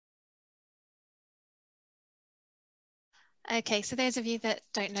Okay, so those of you that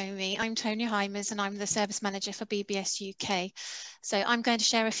don't know me, I'm Tonia Hymers and I'm the Service Manager for BBS UK. So I'm going to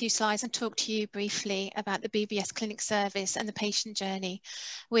share a few slides and talk to you briefly about the BBS Clinic service and the patient journey.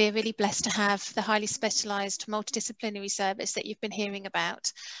 We're really blessed to have the highly specialised multidisciplinary service that you've been hearing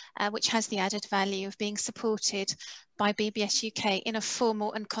about, which has the added value of being supported by BBS UK in a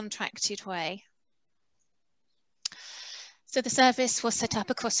formal and contracted way. So the service was set up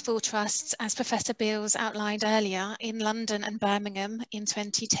across 4 trusts, as Professor Beals outlined earlier, in London and Birmingham in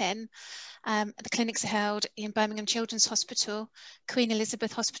 2010. The clinics are held in Birmingham Children's Hospital, Queen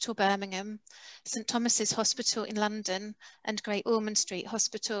Elizabeth Hospital, Birmingham, St Thomas's Hospital in London, and Great Ormond Street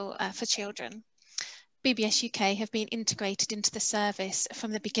Hospital for Children. BBS UK have been integrated into the service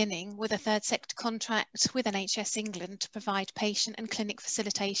from the beginning with a third sector contract with NHS England to provide patient and clinic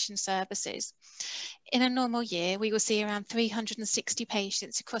facilitation services. In a normal year, we will see around 360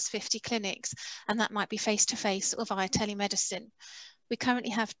 patients across 50 clinics, and that might be face-to-face or via telemedicine. We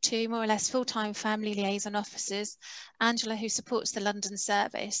currently have 2 more or less full-time family liaison officers, Angela, who supports the London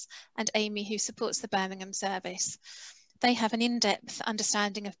service, and Amy, who supports the Birmingham service. They have an in-depth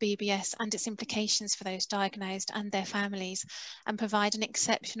understanding of BBS and its implications for those diagnosed and their families, and provide an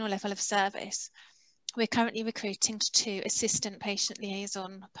exceptional level of service. We're currently recruiting to 2 assistant patient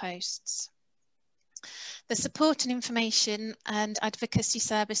liaison posts. The support and information and advocacy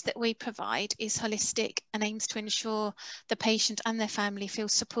service that we provide is holistic and aims to ensure the patient and their family feel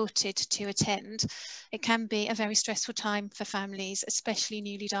supported to attend. It can be a very stressful time for families, especially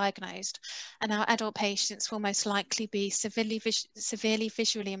newly diagnosed, and our adult patients will most likely be severely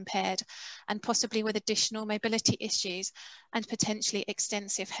visually impaired and possibly with additional mobility issues and potentially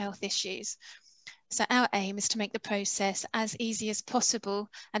extensive health issues. So our aim is to make the process as easy as possible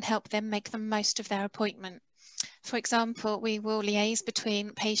and help them make the most of their appointment. For example, we will liaise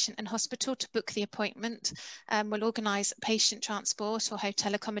between patient and hospital to book the appointment. We'll organise patient transport or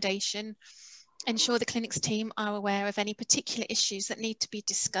hotel accommodation, ensure the clinic's team are aware of any particular issues that need to be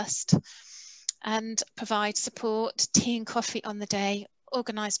discussed, and provide support, tea and coffee on the day,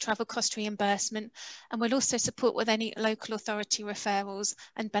 organise travel cost reimbursement, and we'll also support with any local authority referrals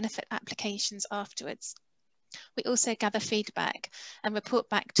and benefit applications afterwards. We also gather feedback and report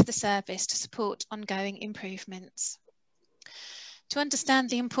back to the service to support ongoing improvements. To understand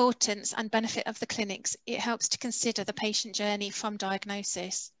the importance and benefit of the clinics, it helps to consider the patient journey from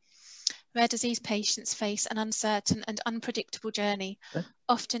diagnosis. Rare disease patients face an uncertain and unpredictable journey,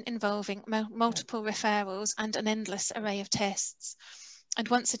 often involving multiple referrals and an endless array of tests. And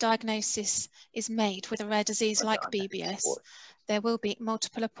once a diagnosis is made with a rare disease like BBS, there will be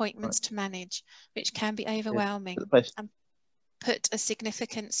multiple appointments to manage, which can be overwhelming and put a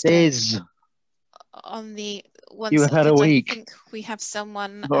significant strain on the one You second. had a week. I think we have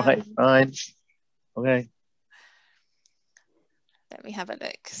someone. Right, fine. Okay. Let me have a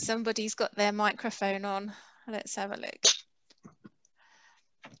look. Somebody's got their microphone on. Let's have a look.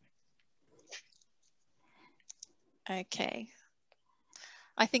 Okay.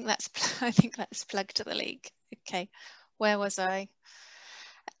 I think that's plugged to the link. Okay, where was I?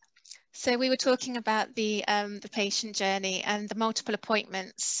 So we were talking about the patient journey and the multiple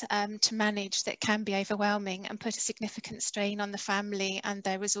appointments to manage that can be overwhelming and put a significant strain on the family and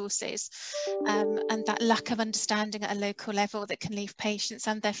their resources, and that lack of understanding at a local level that can leave patients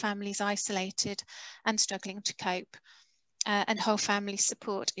and their families isolated and struggling to cope, and whole family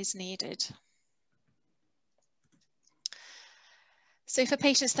support is needed. So for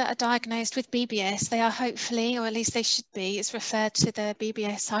patients that are diagnosed with BBS, they are hopefully, or at least they should be, is referred to the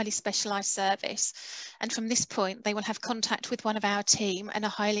BBS highly specialised service. And from this point, they will have contact with one of our team and a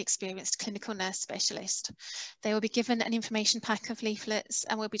highly experienced clinical nurse specialist. They will be given an information pack of leaflets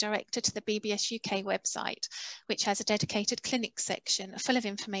and will be directed to the BBS UK website, which has a dedicated clinic section full of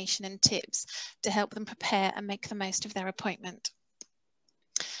information and tips to help them prepare and make the most of their appointment.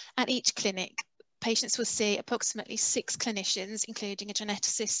 At each clinic, patients will see approximately 6 clinicians, including a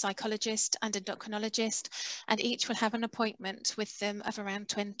geneticist, psychologist and endocrinologist, and each will have an appointment with them of around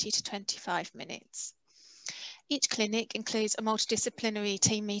 20 to 25 minutes. Each clinic includes a multidisciplinary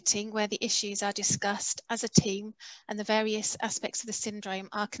team meeting where the issues are discussed as a team and the various aspects of the syndrome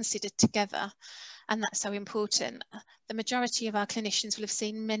are considered together. And that's so important. The majority of our clinicians will have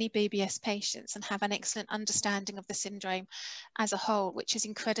seen many BBS patients and have an excellent understanding of the syndrome as a whole, which is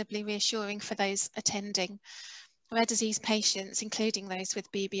incredibly reassuring for those attending. Rare disease patients, including those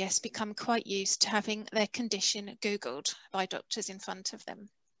with BBS, become quite used to having their condition Googled by doctors in front of them.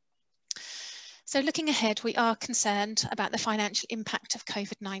 So looking ahead, we are concerned about the financial impact of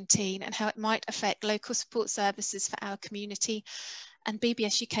COVID-19 and how it might affect local support services for our community. and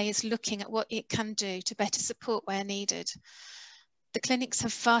BBS UK is looking at what it can do to better support where needed. The clinics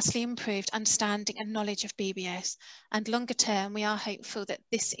have vastly improved understanding and knowledge of BBS, and longer term, we are hopeful that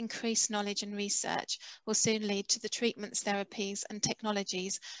this increased knowledge and research will soon lead to the treatments, therapies, and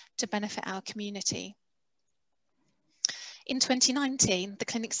technologies to benefit our community. In 2019, the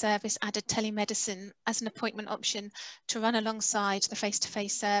clinic service added telemedicine as an appointment option to run alongside the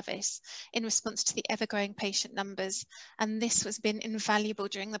face-to-face service in response to the ever-growing patient numbers, and this has been invaluable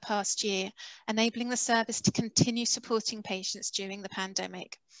during the past year, enabling the service to continue supporting patients during the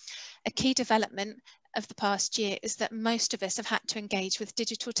pandemic. A key development of the past year is that most of us have had to engage with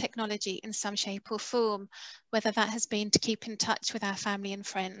digital technology in some shape or form, whether that has been to keep in touch with our family and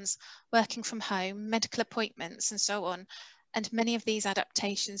friends, working from home, medical appointments, and so on. And many of these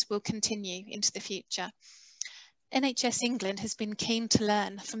adaptations will continue into the future. NHS England has been keen to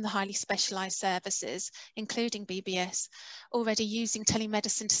learn from the highly specialised services, including BBS, already using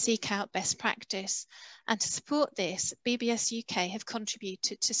telemedicine to seek out best practice. And to support this, BBS UK have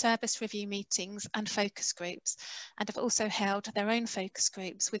contributed to service review meetings and focus groups, and have also held their own focus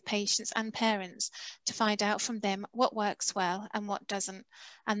groups with patients and parents to find out from them what works well and what doesn't.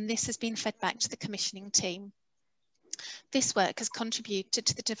 And this has been fed back to the commissioning team. This work has contributed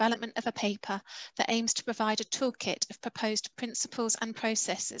to the development of a paper that aims to provide a toolkit of proposed principles and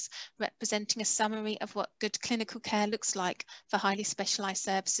processes representing a summary of what good clinical care looks like for highly specialised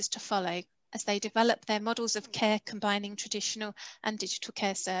services to follow as they develop their models of care combining traditional and digital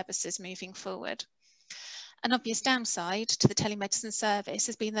care services moving forward. An obvious downside to the telemedicine service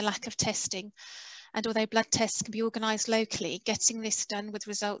has been the lack of testing. And although blood tests can be organised locally, getting this done with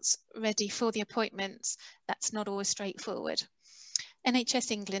results ready for the appointments, that's not always straightforward. NHS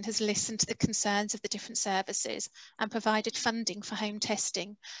England has listened to the concerns of the different services and provided funding for home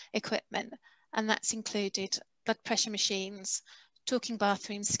testing equipment, and that's included blood pressure machines, talking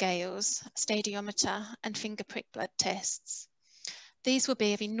bathroom scales, stadiometer, and finger prick blood tests. These will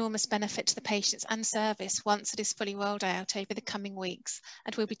be of enormous benefit to the patients and service once it is fully rolled out over the coming weeks,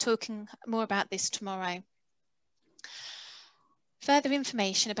 and we'll be talking more about this tomorrow. Further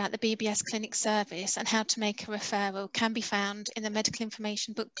information about the BBS Clinic service and how to make a referral can be found in the medical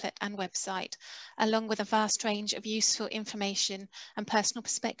information booklet and website, along with a vast range of useful information and personal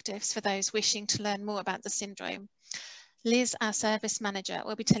perspectives for those wishing to learn more about the syndrome. Liz, our service manager,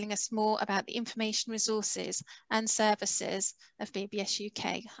 will be telling us more about the information resources and services of BBS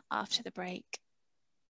UK after the break.